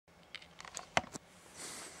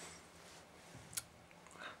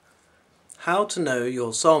How to know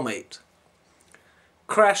your soulmate.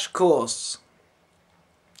 Crash course.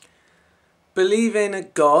 Believe in a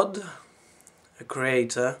God, a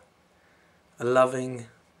creator, a loving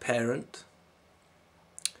parent.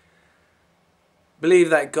 Believe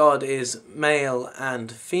that God is male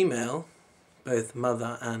and female, both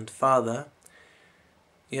mother and father,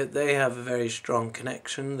 yet they have a very strong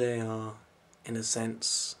connection. They are, in a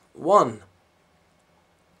sense, one.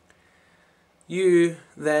 You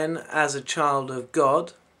then, as a child of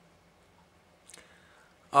God,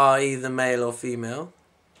 are either male or female,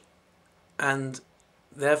 and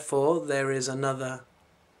therefore there is another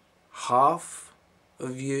half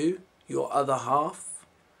of you, your other half,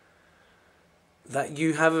 that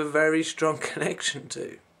you have a very strong connection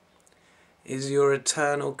to, is your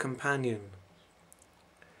eternal companion.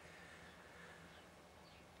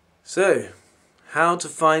 So, how to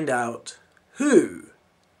find out who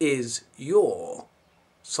is your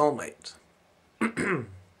soulmate?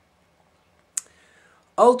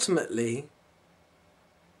 Ultimately,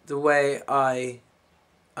 the way I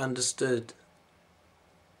understood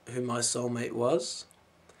who my soulmate was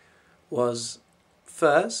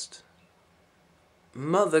first,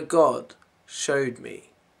 Mother God showed me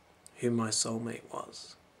who my soulmate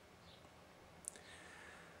was.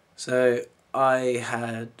 So I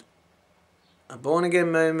had a born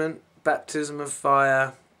again moment, baptism of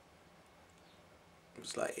fire. It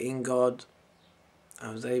was like in God.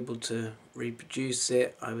 I was able to reproduce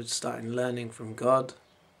it. I was starting learning from God.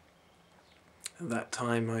 At that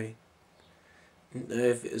time I didn't know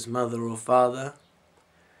if it was mother or father,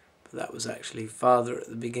 but that was actually father at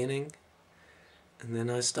the beginning. And then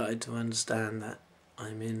I started to understand that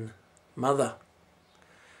I'm in mother.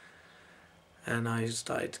 And I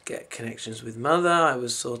started to get connections with mother. I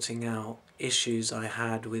was sorting out issues I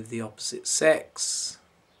had with the opposite sex.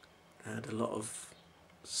 I had a lot of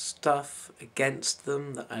stuff against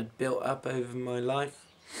them that I'd built up over my life.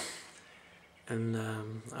 And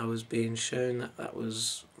I was being shown that that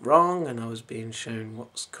was wrong, and I was being shown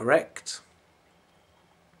what's correct.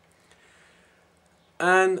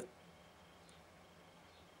 And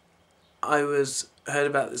I heard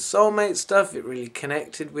about the soulmate stuff. It really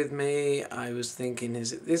connected with me. I was thinking,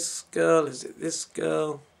 is it this girl? Is it this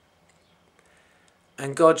girl?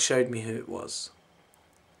 And God showed me who it was.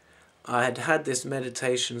 I had had this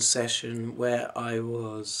meditation session where I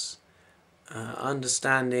was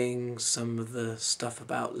understanding some of the stuff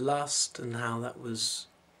about lust and how that was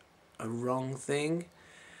a wrong thing.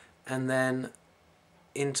 And then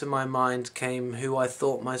into my mind came who I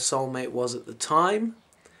thought my soulmate was at the time.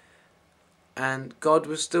 And God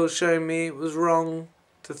was still showing me it was wrong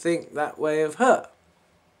to think that way of her.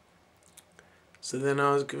 So then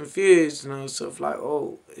I was confused, and I was sort of like,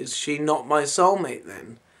 oh, is she not my soulmate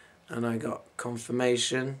then? And I got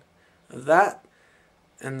confirmation of that.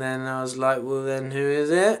 And then I was like, well then who is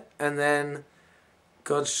it? And then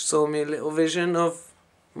God saw me a little vision of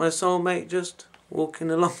my soulmate just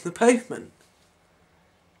walking along the pavement.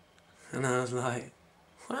 And I was like,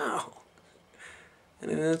 wow.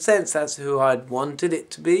 And in a sense that's who I'd wanted it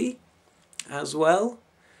to be as well.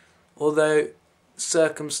 Although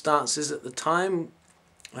circumstances at the time,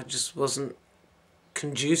 I just wasn't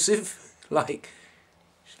conducive. Like,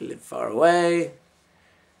 she lived far away.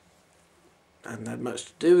 I hadn't had much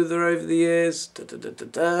to do with her over the years.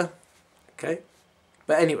 Okay.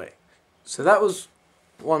 But anyway, so that was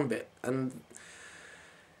one bit. And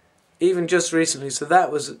even just recently, so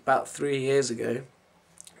that was about 3 years ago.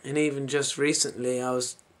 And even just recently I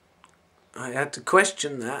had to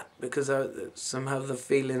question that because somehow the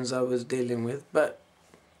feelings I was dealing with, but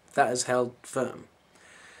that has held firm.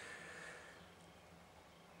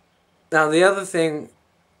 Now the other thing,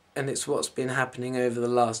 and it's what's been happening over the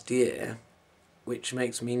last year, which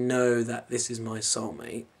makes me know that this is my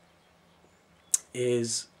soulmate,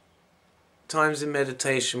 is times in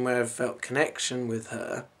meditation where I've felt connection with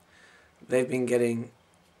her. They've been getting...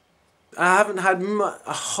 I haven't had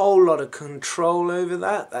a whole lot of control over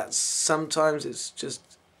that. That's sometimes it's just...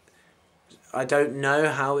 I don't know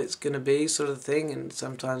how it's going to be, sort of thing, and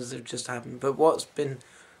sometimes they've just happened. But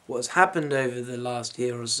what's happened over the last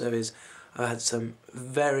year or so is I've had some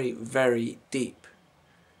very, very deep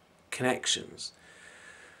connections.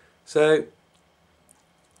 So,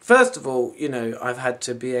 first of all, you know, I've had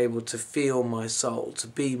to be able to feel my soul, to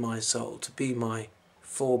be my soul, to be my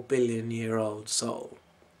 4 billion-year-old soul.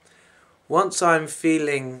 Once I'm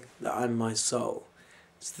feeling that I'm my soul,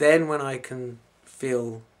 it's then when I can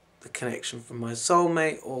feel the connection from my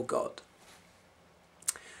soulmate or God.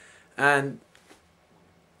 And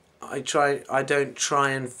I don't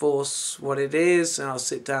try and force what it is, and I'll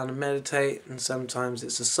sit down and meditate, and sometimes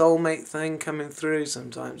it's a soulmate thing coming through,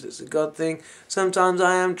 sometimes it's a God thing, sometimes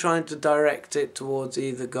I am trying to direct it towards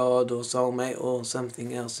either God or soulmate or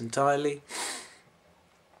something else entirely,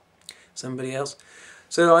 somebody else.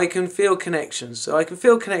 So I can feel connections. So I can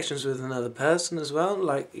feel connections with another person as well,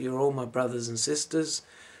 like you're all my brothers and sisters.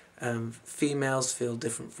 Females feel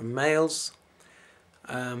different from males.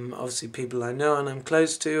 Obviously people I know and I'm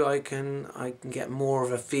close to, I can get more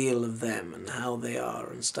of a feel of them and how they are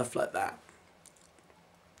and stuff like that.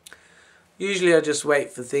 Usually I just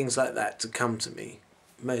wait for things like that to come to me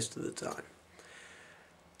most of the time.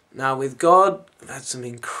 Now with God, I've had some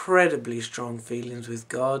incredibly strong feelings with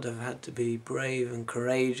God. I've had to be brave and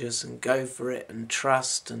courageous and go for it and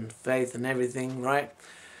trust and faith and everything, right?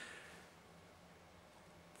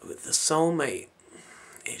 With the soulmate,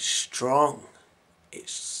 it's strong.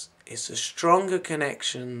 It's a stronger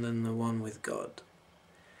connection than the one with God.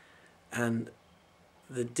 And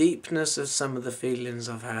the deepness of some of the feelings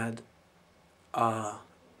I've had are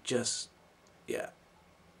just, yeah,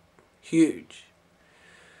 huge.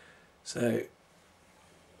 So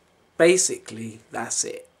basically that's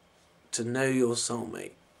it. To know your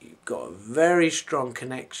soulmate, you've got a very strong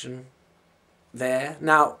connection there.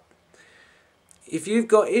 Now, if you've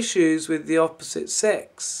got issues with the opposite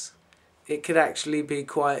sex, it could actually be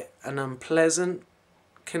quite an unpleasant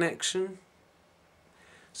connection.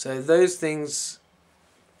 So those things,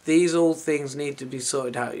 all things need to be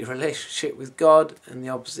sorted out. Your relationship with God and the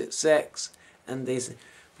opposite sex and these.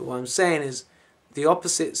 But what I'm saying is, the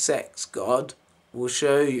opposite sex, God, will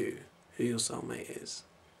show you who your soulmate is.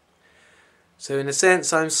 So in a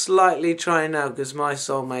sense, I'm slightly trying now, because my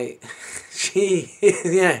soulmate, she's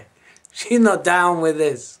not down with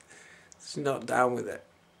this. She's not down with it.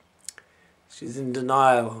 She's in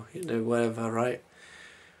denial, whatever, right?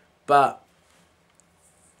 But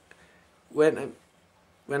when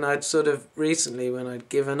I'd sort of recently, when I'd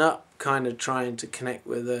given up kind of trying to connect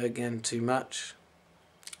with her again too much,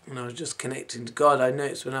 and I was just connecting to God, I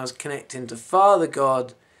noticed when I was connecting to Father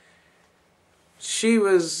God, I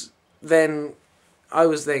was then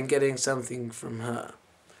getting something from her.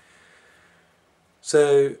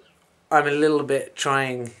 So I'm a little bit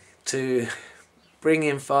trying to bring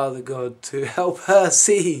in Father God to help her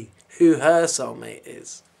see who her soulmate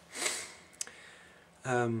is.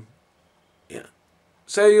 Yeah.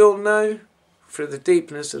 So you'll know through the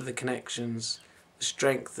deepness of the connections, the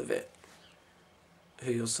strength of it,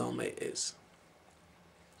 who your soulmate is.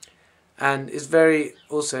 And it's very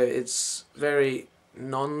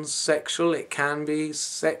non-sexual. It can be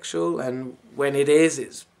sexual, and when it is,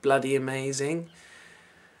 it's bloody amazing.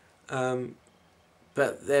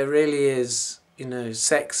 But there really is,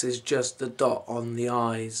 sex is just the dot on the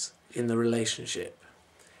I's in the relationship.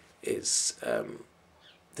 It's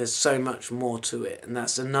there's so much more to it, and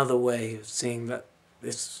that's another way of seeing that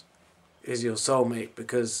this is your soulmate,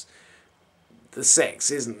 because the sex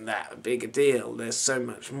isn't that big a deal. There's so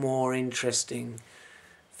much more interesting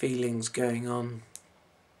feelings going on.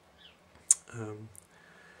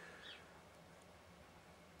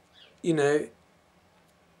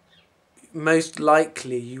 Most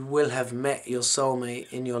likely you will have met your soulmate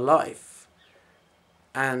in your life,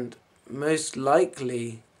 and most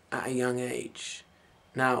likely at a young age.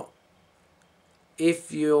 Now,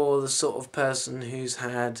 if you're the sort of person who's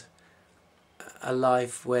had a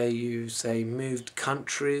life where you, say, moved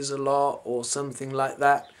countries a lot or something like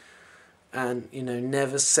that, and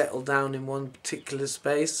never settled down in one particular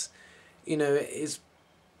space, it's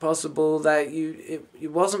possible that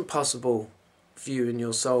it wasn't possible for you and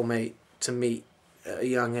your soulmate to meet at a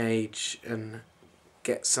young age and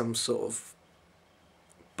get some sort of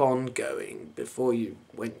bond going before you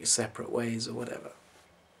went your separate ways or whatever.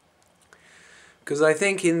 Because I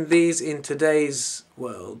think in today's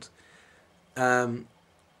world, perhaps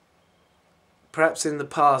in the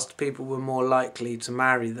past people were more likely to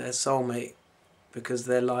marry their soulmate because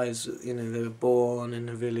their lives, they were born in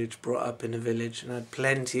a village, brought up in a village, and had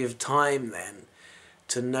plenty of time then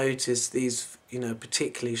to notice these,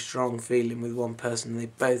 particularly strong feeling with one person. They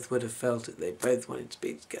both would have felt it. They both wanted to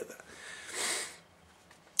be together.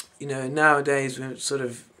 Nowadays we're sort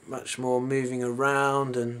of much more moving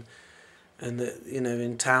around, and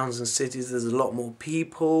in towns and cities there's a lot more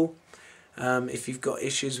people. If you've got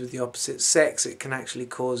issues with the opposite sex, it can actually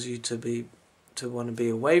cause you to want to be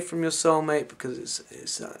away from your soulmate, because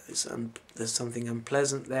there's something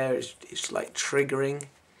unpleasant there. It's like triggering.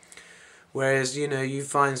 Whereas you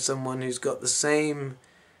find someone who's got the same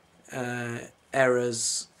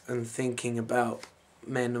errors and thinking about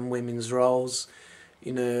men and women's roles,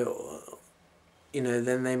 you know,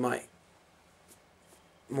 then they might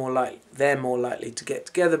they're more likely to get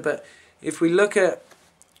together. But if we look at,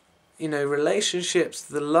 you know, relationships,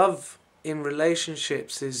 the love in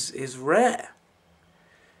relationships is rare.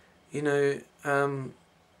 You know,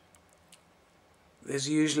 there's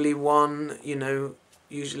usually one, you know,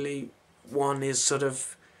 usually one is sort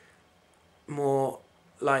of more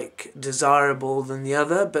like desirable than the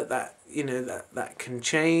other, but that, you know, that can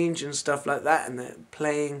change and stuff like that, and they're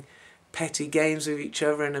playing petty games with each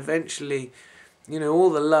other, and eventually, you know, all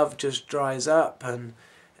the love just dries up, and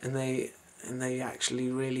they actually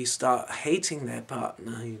really start hating their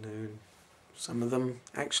partner, you know, and some of them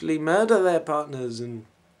actually murder their partners, and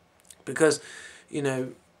because, you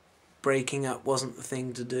know, breaking up wasn't the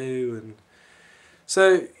thing to do. And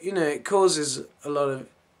so, you know, it causes a lot of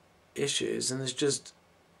issues, and there's just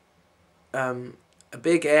a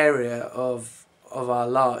big area of our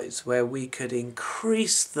lives where we could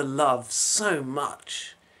increase the love so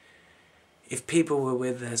much if people were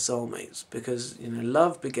with their soulmates, because, you know,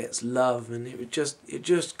 love begets love, and it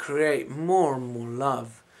just create more and more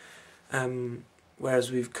love,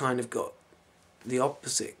 whereas we've kind of got the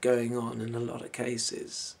opposite going on in a lot of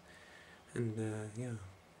cases. And yeah,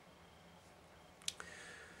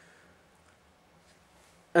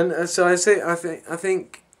 and so I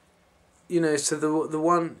think, you know, so the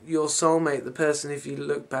one, your soulmate, the person, if you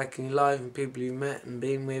look back in your life and people you met and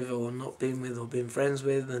been with or not been with or been friends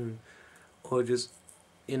with, and or just,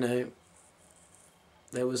 you know,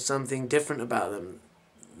 there was something different about them,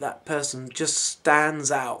 that person just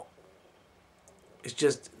stands out. It's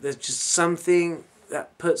just, there's just something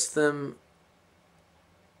that puts them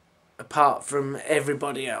apart from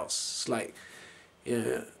everybody else. It's like, you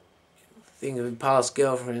know, think of past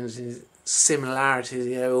girlfriends and similarities,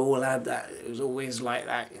 you know, all had that. It was always like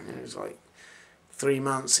that, you know. It was like 3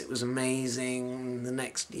 months it was amazing, and the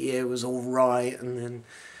next year was all right, and then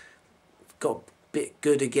got a bit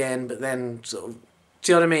good again, but then sort of,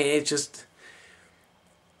 do you know what I mean? It just,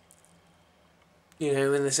 you know,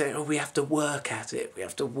 when they say, oh, we have to work at it, we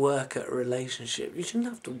have to work at a relationship. You shouldn't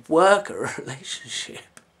have to work at a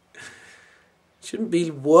relationship. It shouldn't be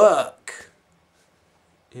work.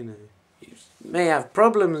 You know, you may have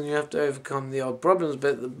problems and you have to overcome the odd problems,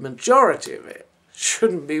 but the majority of it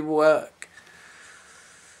shouldn't be work.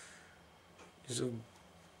 So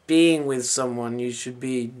being with someone, you should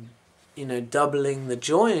be, you know, doubling the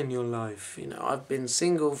joy in your life. You know, I've been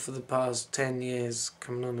single for the past 10 years,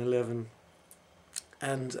 coming on 11.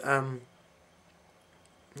 And,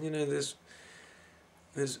 you know, there's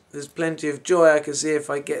plenty of joy I can see if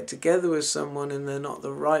I get together with someone and they're not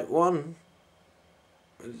the right one.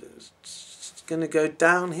 It's going to go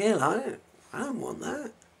downhill. I don't want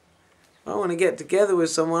that. I want to get together with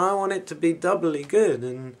someone, I want it to be doubly good,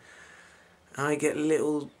 and I get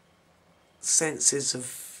little senses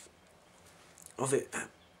of it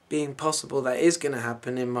being possible that is going to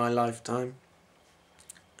happen in my lifetime,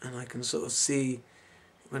 and I can sort of see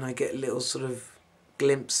when I get little sort of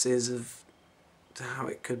glimpses of to how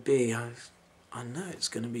it could be. I know it's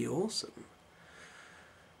going to be awesome.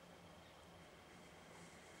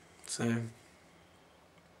 So,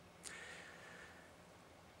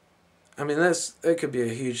 I mean, that could be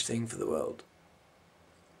a huge thing for the world.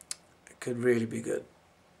 It could really be good.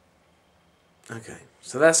 Okay,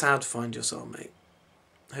 so that's how to find your soulmate.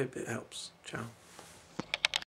 Hope it helps. Ciao.